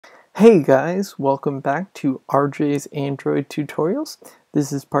Hey guys, welcome back to RJ's Android Tutorials.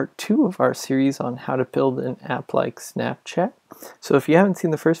 This is part 2 of our series on how to build an app like Snapchat. So if you haven't seen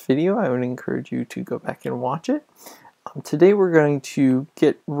the first video, I would encourage you to go back and watch it. Today we're going to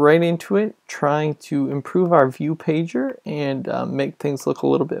get right into it, trying to improve our ViewPager and make things look a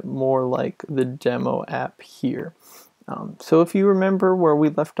little bit more like the demo app here. So if you remember where we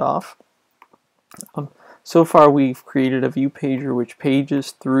left off, so far we've created a ViewPager which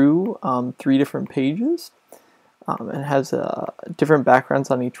pages through 3 different pages and has different backgrounds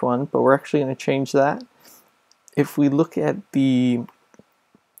on each one, but we're actually going to change that. If we look at the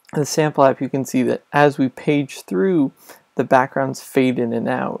sample app, you can see that as we page through, the backgrounds fade in and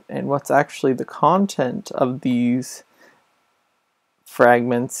out, and what's actually the content of these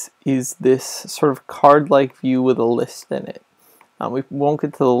fragments is this sort of card-like view with a list in it. We won't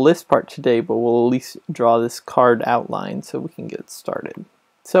get to the list part today, but we'll at least draw this card outline so we can get started.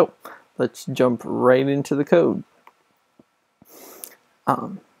 So let's jump right into the code.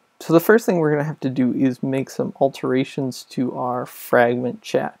 So the first thing we're going to have to do is make some alterations to our fragment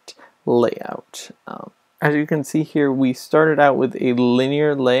chat layout. As you can see here, we started out with a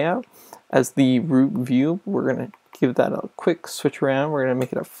linear layout as the root view. We're going to give that a quick switch around. We're going to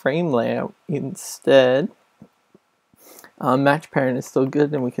make it a frame layout instead. Match parent is still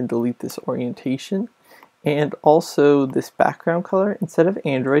good, and we can delete this orientation. And also this background color, instead of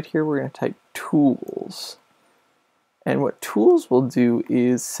Android here, we're going to type tools. And what tools will do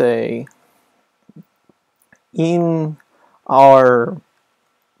is say, in our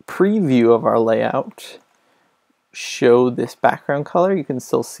preview of our layout, show this background color. You can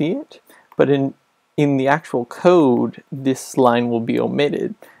still see it, but in the actual code, this line will be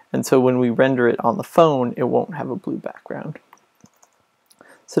omitted. And so when we render it on the phone, it won't have a blue background.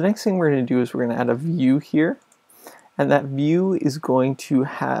 So the next thing we're going to do is we're going to add a view here. And that view is going to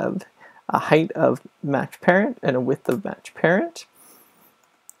have a height of match parent and a width of match parent.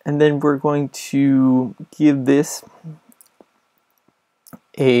 And then we're going to give this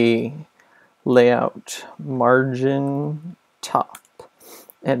a layout margin top.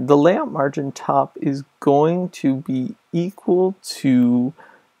 And the layout margin top is going to be equal to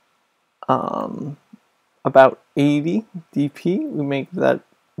about 80 dp. We make that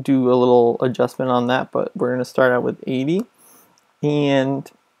do a little adjustment on that, but we're going to start out with 80. And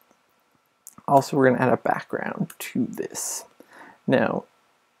also we're going to add a background to this. Now,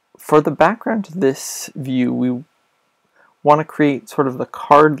 for the background to this view, we want to create sort of the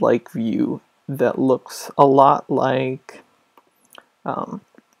card-like view that looks a lot like,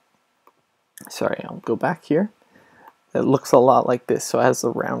 sorry, I'll go back here. It looks a lot like this, so it has the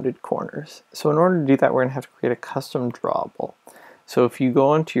rounded corners. So in order to do that, we're going to have to create a custom drawable. So if you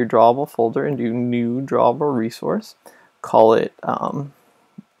go into your drawable folder and do new drawable resource, call it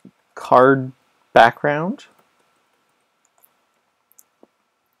card background.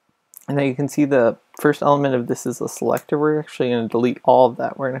 And now you can see the first element of this is a selector. We're actually going to delete all of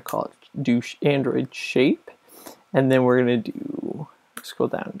that. We're going to call it do Android shape. And then we're going to do, scroll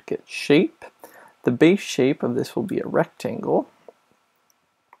down and get shape. The base shape of this will be a rectangle.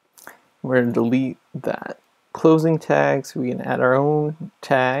 We're going to delete that closing tag so we can add our own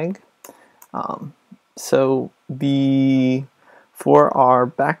tag. For our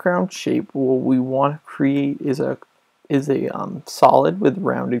background shape, what we want to create is a solid with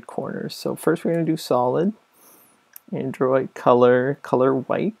rounded corners. So first we're going to do solid, Android color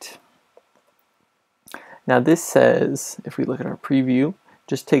white. Now this says, if we look at our preview,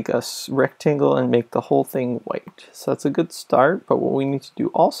 just take a rectangle and make the whole thing white. So that's a good start, but what we need to do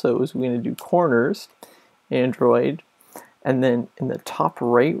also is we're going to do corners, Android, and then in the top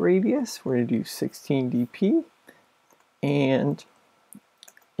right radius, we're going to do 16 dp, and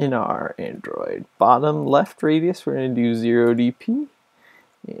in our Android bottom left radius, we're going to do 0 dp,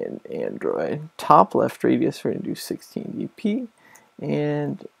 and Android top left radius, we're going to do 16 dp,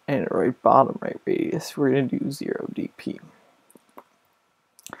 and Android bottom right radius, we're going to do 0 dp.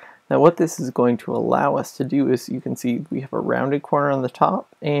 Now what this is going to allow us to do is, you can see we have a rounded corner on the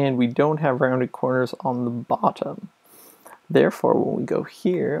top and we don't have rounded corners on the bottom. Therefore, when we go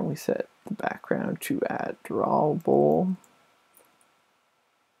here and we set the background to add drawable,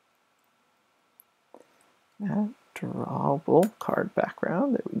 card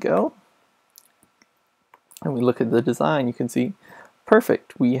background, there we go. And we look at the design, you can see,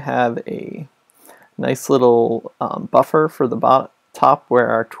 perfect. We have a nice little buffer for the top where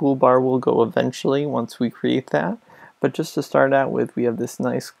our toolbar will go eventually once we create that. But just to start out with, we have this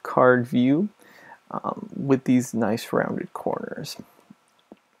nice card view with these nice rounded corners.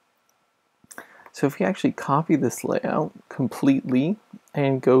 So if we actually copy this layout completely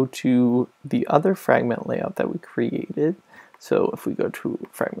and go to the other fragment layout that we created. So if we go to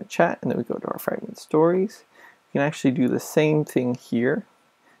fragment chat and then we go to our fragment stories, we can actually do the same thing here.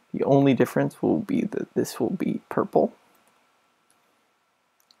 The only difference will be that this will be purple.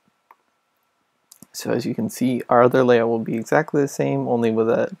 So as you can see, our other layout will be exactly the same, only with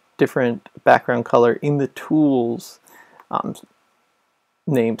a different background color in the tools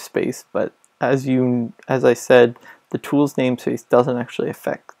namespace. But as I said, the tools namespace doesn't actually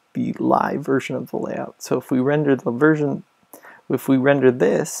affect the live version of the layout. So if we render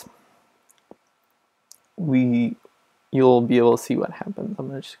this, you'll be able to see what happens.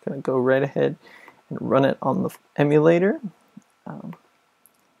 I'm just going to go right ahead and run it on the emulator.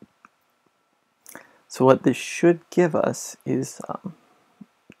 So what this should give us is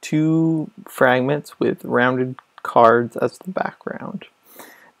two fragments with rounded cards as the background.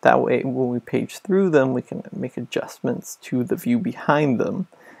 That way, when we page through them, we can make adjustments to the view behind them,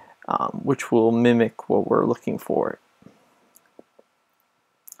 which will mimic what we're looking for.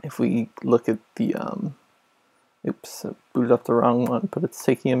 If we look at the, oops, I booted up the wrong one, but it's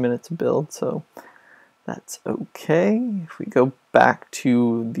taking a minute to build, so that's okay. If we go back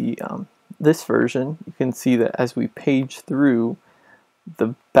to the this version, you can see that as we page through,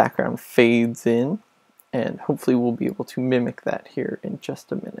 the background fades in, and hopefully we'll be able to mimic that here in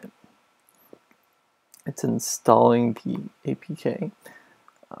just a minute. It's installing the APK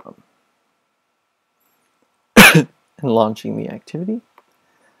and launching the activity.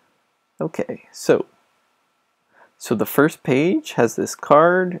 Okay, so the first page has this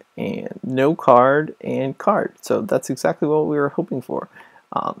card and no card and card. So that's exactly what we were hoping for.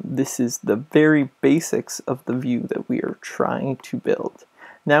 This is the very basics of the view that we are trying to build.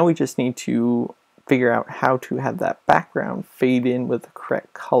 Now we just need to figure out how to have that background fade in with the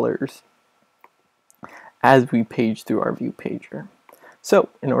correct colors as we page through our ViewPager. So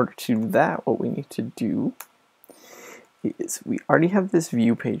in order to do that, what we need to do is we already have this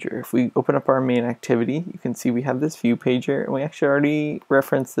ViewPager. If we open up our main activity, you can see we have this ViewPager, and we actually already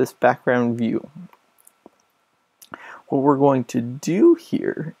referenced this background view. What we're going to do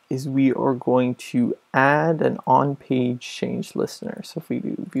here is we are going to add an on-page change listener. So if we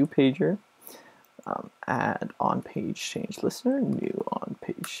do ViewPager, add on-page change listener, new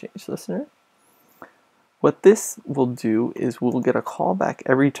on-page change listener. What this will do is we'll get a callback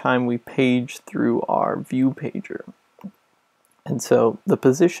every time we page through our ViewPager. And so the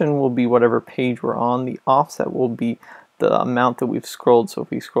position will be whatever page we're on. The offset will be the amount that we've scrolled. So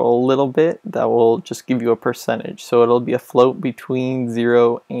if we scroll a little bit, that will just give you a percentage. So it'll be a float between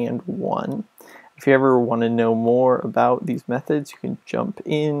 0 and 1. If you ever want to know more about these methods, you can jump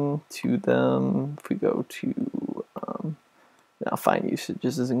into them. If we go to, now find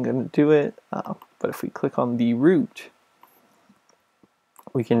usages isn't going to do it, but if we click on the root,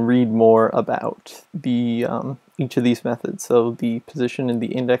 we can read more about the each of these methods. So the position and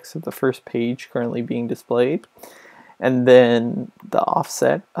the index of the first page currently being displayed, and then the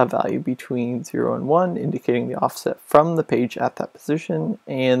offset, a value between 0 and 1, indicating the offset from the page at that position,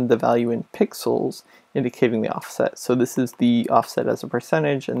 and the value in pixels, indicating the offset. So this is the offset as a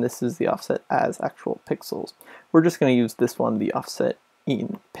percentage, and this is the offset as actual pixels. We're just going to use this one, the offset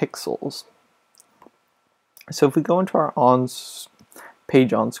in pixels. So if we go into our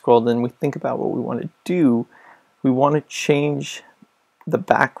page on scroll, then we think about what we want to do. We want to change the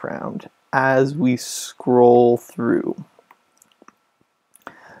background as we scroll through.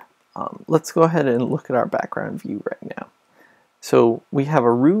 Let's go ahead and look at our background view right now. So we have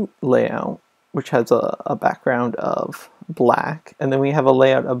a root layout which has a background of black, and then we have a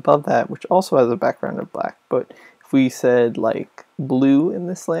layout above that which also has a background of black. But if we said like blue in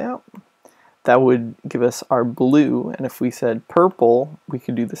this layout, that would give us our blue, and if we said purple, we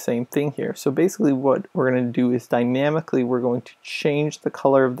could do the same thing here. So basically what we're going to do is dynamically we're going to change the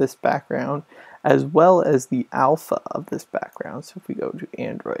color of this background as well as the alpha of this background. So if we go to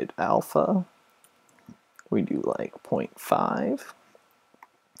Android alpha, we do like 0.5,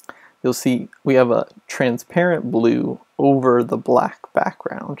 you'll see we have a transparent blue over the black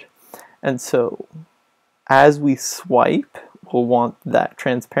background. And so as we swipe, we'll want that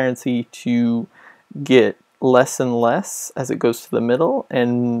transparency to get less and less as it goes to the middle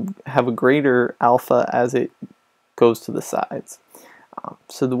and have a greater alpha as it goes to the sides.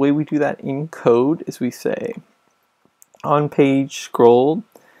 So the way we do that in code is we say on page scrolled,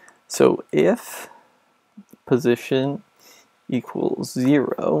 so if position equals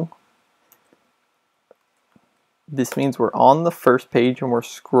 0, this means we're on the first page and we're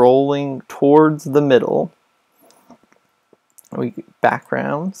scrolling towards the middle. We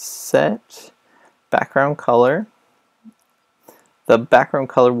background set, background color, the background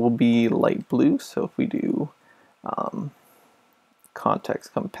color will be light blue. So if we do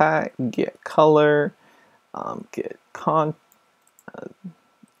context compact, get color, get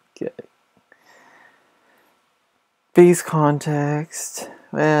base context,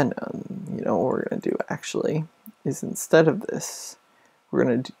 and you know what we're going to do actually is, instead of this, we're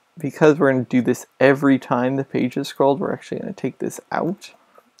going to, because we're going to do this every time the page is scrolled, we're actually going to take this out.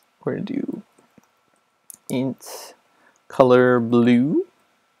 We're going to do int color blue,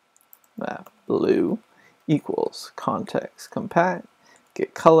 blue equals context compact,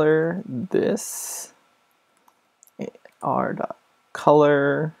 get color this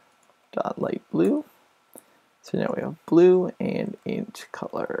r.color light blue. So now we have blue, and int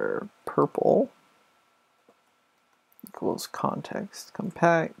color purple equals context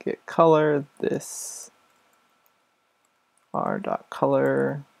compact, get color this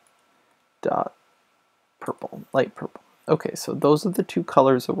r.color purple, light purple. Okay, so those are the two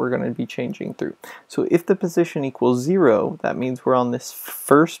colors that we're going to be changing through. So if the position equals 0, that means we're on this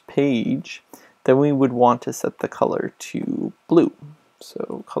first page. Then we would want to set the color to blue.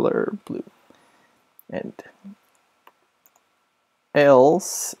 So color blue. And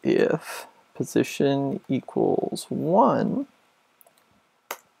else, if position equals 1,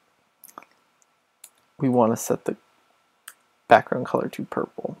 we want to set the background color to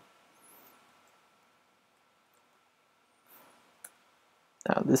purple.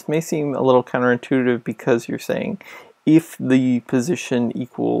 Now, this may seem a little counterintuitive because you're saying if the position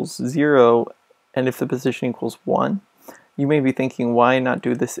equals 0 and if the position equals 1, you may be thinking, why not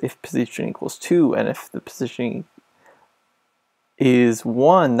do this if position equals 2, and if the position is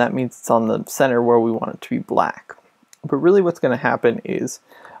 1, that means it's on the center where we want it to be black. But really what's going to happen is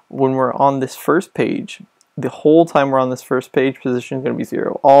when we're on this first page, the whole time we're on this first page, position is going to be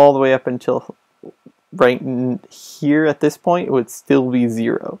 0 all the way up until right here at this point it would still be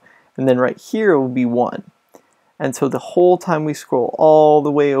 0, and then right here it would be 1. And so the whole time we scroll all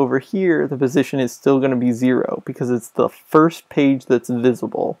the way over here, the position is still going to be 0 because it's the first page that's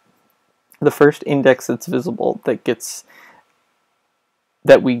visible, the first index that's visible that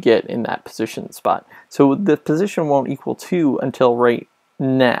we get in that position spot. So the position won't equal 2 until right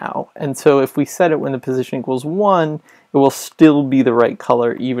now. And so if we set it when the position equals 1, it will still be the right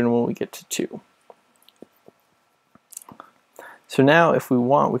color even when we get to 2. So now if we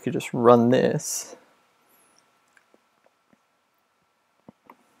want, we could just run this.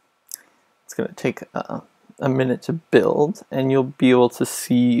 It's going to take a minute to build, and you'll be able to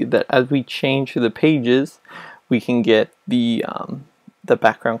see that as we change the pages, we can get the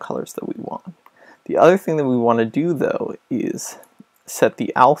background colors that we want. The other thing that we want to do, though, is set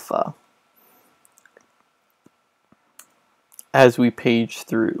the alpha as we page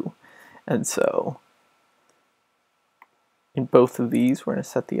through. And so in both of these, we're going to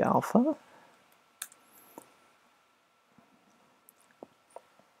set the alpha.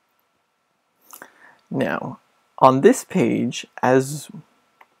 Now, on this page, look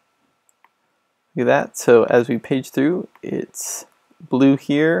at that, so as we page through, it's blue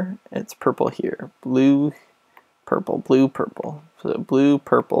here, it's purple here. Blue, purple, blue, purple. So blue,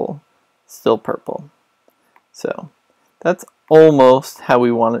 purple, still purple. So that's almost how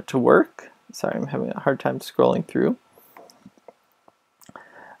we want it to work. Sorry, I'm having a hard time scrolling through.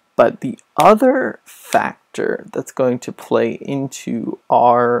 But the other factor that's going to play into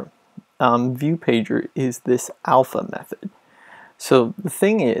our ViewPager is this alpha method. So the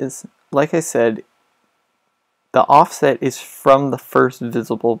thing is, like I said, the offset is from the first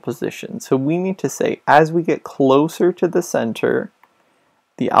visible position. So we need to say, as we get closer to the center,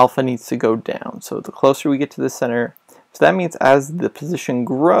 the alpha needs to go down. So the closer we get to the center, so that means as the position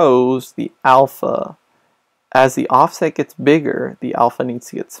grows, the alpha, as the offset gets bigger, the alpha needs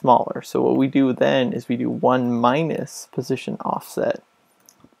to get smaller. So what we do then is we do 1 minus position offset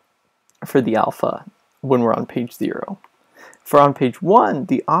for the alpha when we're on page 0. For on page 1,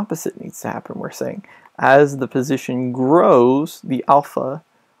 the opposite needs to happen. We're saying as the position grows, the alpha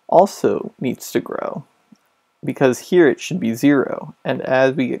also needs to grow, because here it should be 0, and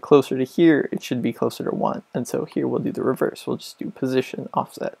as we get closer to here, it should be closer to 1. And so here we'll do the reverse. We'll just do position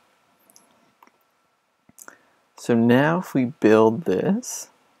offset. So now if we build this,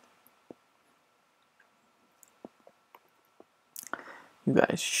 you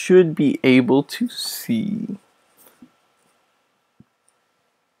guys should be able to see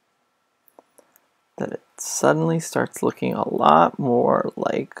that it suddenly starts looking a lot more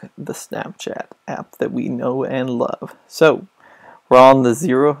like the Snapchat app that we know and love. So we're on the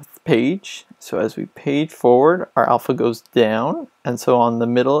 0th page. So as we page forward, our alpha goes down, and so on the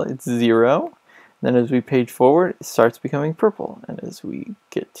middle it's 0. Then as we page forward, it starts becoming purple. And as we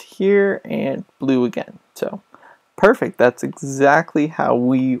get to here, and blue again. So perfect. That's exactly how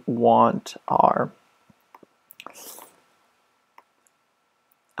we want our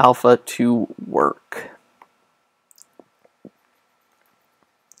alpha to work.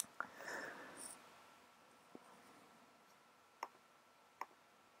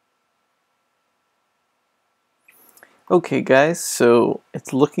 Okay guys, so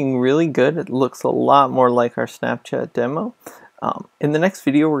it's looking really good. It looks a lot more like our Snapchat demo. In the next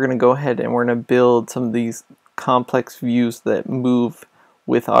video, we're going to go ahead and we're going to build some of these complex views that move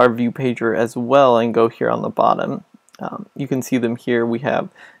with our ViewPager as well, and go here on the bottom. You can see them here. We have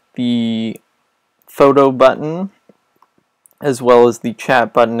the photo button, as well as the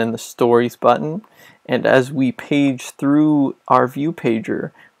chat button and the stories button. And as we page through our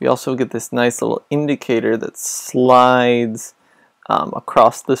ViewPager, we also get this nice little indicator that slides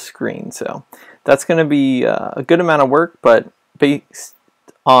across the screen. So that's going to be a good amount of work, but based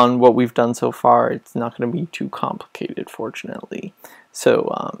on what we've done so far, it's not going to be too complicated, fortunately.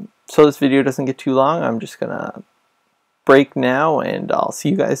 So, so this video doesn't get too long, I'm just going to break now, and I'll see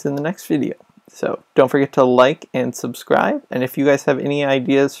you guys in the next video. So don't forget to like and subscribe, and if you guys have any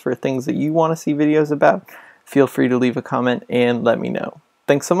ideas for things that you want to see videos about, feel free to leave a comment and let me know.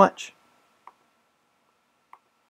 Thanks so much.